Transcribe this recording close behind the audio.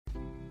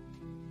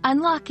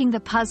Unlocking the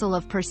puzzle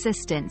of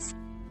persistence.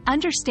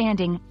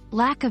 Understanding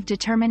lack of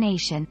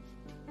determination.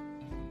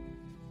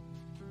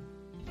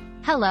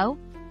 Hello,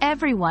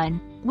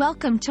 everyone.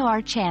 Welcome to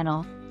our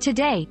channel.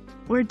 Today,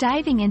 we're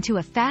diving into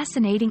a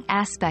fascinating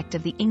aspect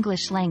of the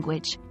English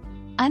language.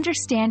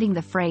 Understanding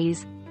the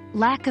phrase,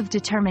 lack of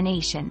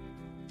determination.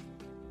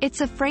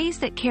 It's a phrase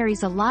that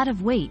carries a lot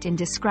of weight in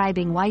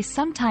describing why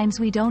sometimes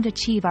we don't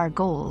achieve our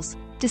goals,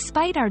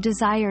 despite our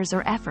desires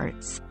or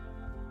efforts.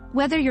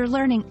 Whether you're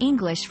learning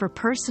English for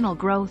personal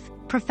growth,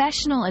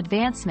 professional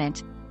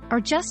advancement, or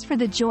just for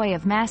the joy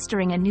of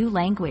mastering a new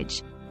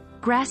language,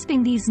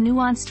 grasping these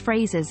nuanced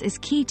phrases is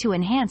key to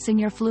enhancing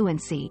your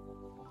fluency.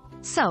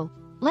 So,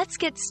 let's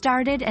get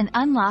started and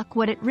unlock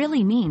what it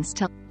really means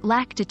to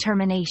lack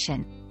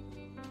determination.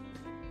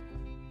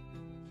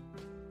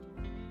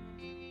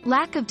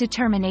 Lack of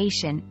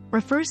determination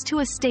refers to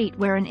a state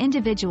where an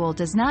individual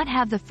does not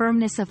have the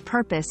firmness of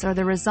purpose or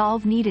the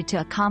resolve needed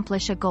to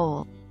accomplish a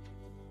goal.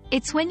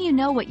 It's when you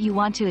know what you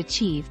want to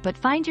achieve but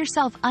find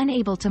yourself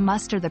unable to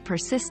muster the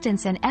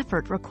persistence and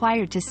effort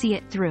required to see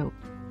it through.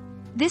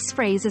 This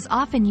phrase is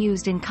often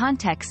used in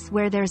contexts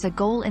where there's a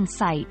goal in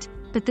sight,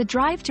 but the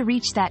drive to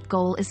reach that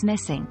goal is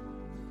missing.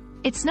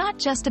 It's not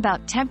just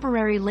about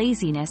temporary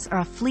laziness or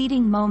a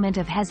fleeting moment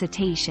of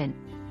hesitation.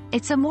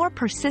 It's a more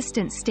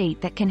persistent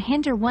state that can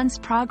hinder one's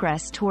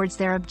progress towards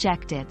their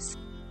objectives.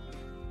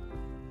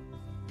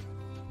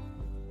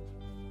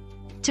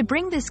 To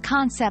bring this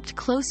concept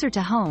closer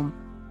to home,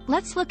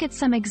 let's look at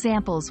some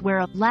examples where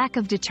a lack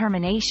of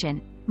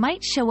determination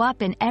might show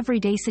up in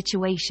everyday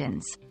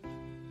situations.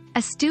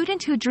 A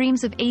student who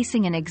dreams of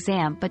acing an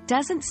exam but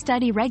doesn't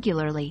study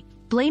regularly,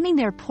 blaming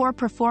their poor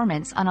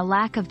performance on a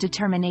lack of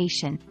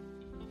determination.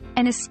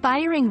 An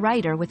aspiring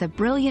writer with a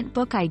brilliant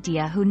book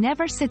idea who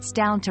never sits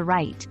down to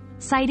write,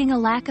 citing a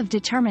lack of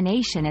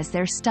determination as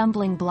their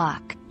stumbling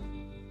block.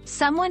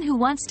 Someone who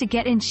wants to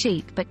get in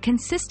shape but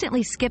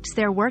consistently skips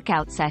their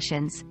workout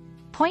sessions,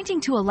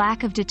 pointing to a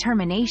lack of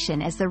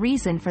determination as the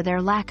reason for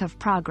their lack of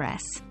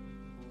progress.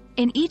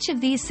 In each of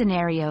these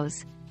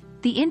scenarios,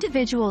 the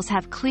individuals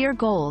have clear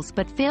goals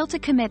but fail to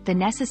commit the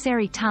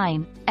necessary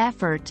time,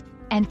 effort,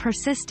 and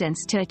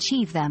persistence to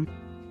achieve them.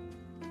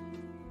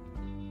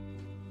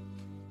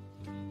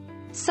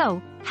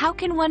 So, how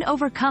can one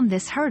overcome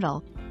this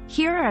hurdle?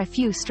 Here are a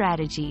few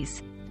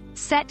strategies.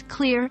 Set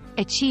clear,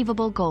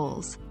 achievable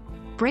goals.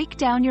 Break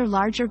down your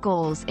larger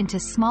goals into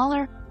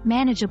smaller,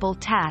 manageable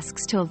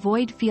tasks to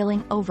avoid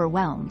feeling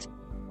overwhelmed.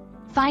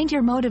 Find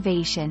your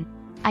motivation.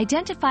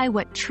 Identify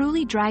what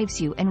truly drives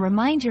you and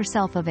remind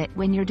yourself of it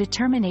when your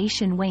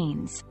determination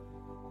wanes.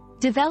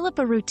 Develop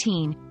a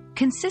routine.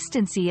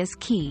 Consistency is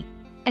key.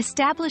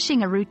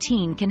 Establishing a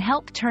routine can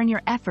help turn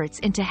your efforts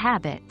into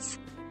habits.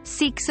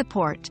 Seek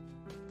support.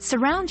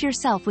 Surround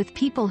yourself with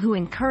people who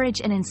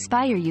encourage and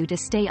inspire you to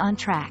stay on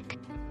track.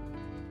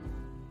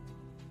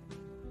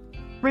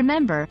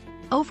 Remember,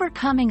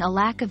 overcoming a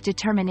lack of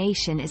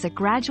determination is a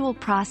gradual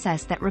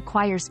process that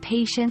requires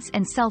patience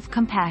and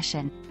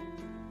self-compassion.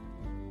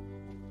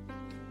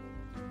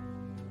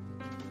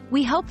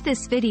 We hope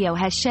this video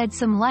has shed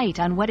some light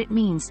on what it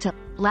means to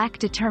lack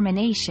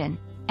determination,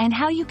 and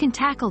how you can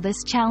tackle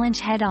this challenge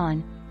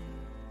head-on.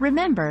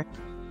 Remember,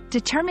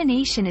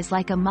 determination is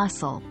like a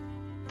muscle.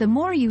 The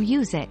more you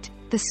use it,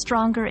 the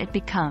stronger it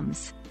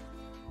becomes.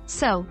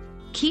 So,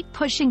 keep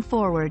pushing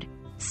forward,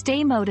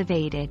 stay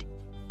motivated,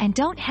 and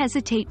don't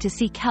hesitate to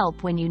seek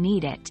help when you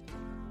need it.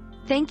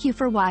 Thank you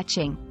for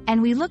watching,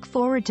 and we look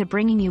forward to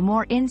bringing you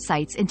more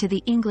insights into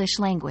the English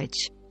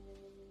language.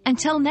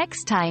 Until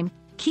next time,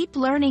 keep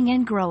learning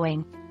and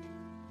growing.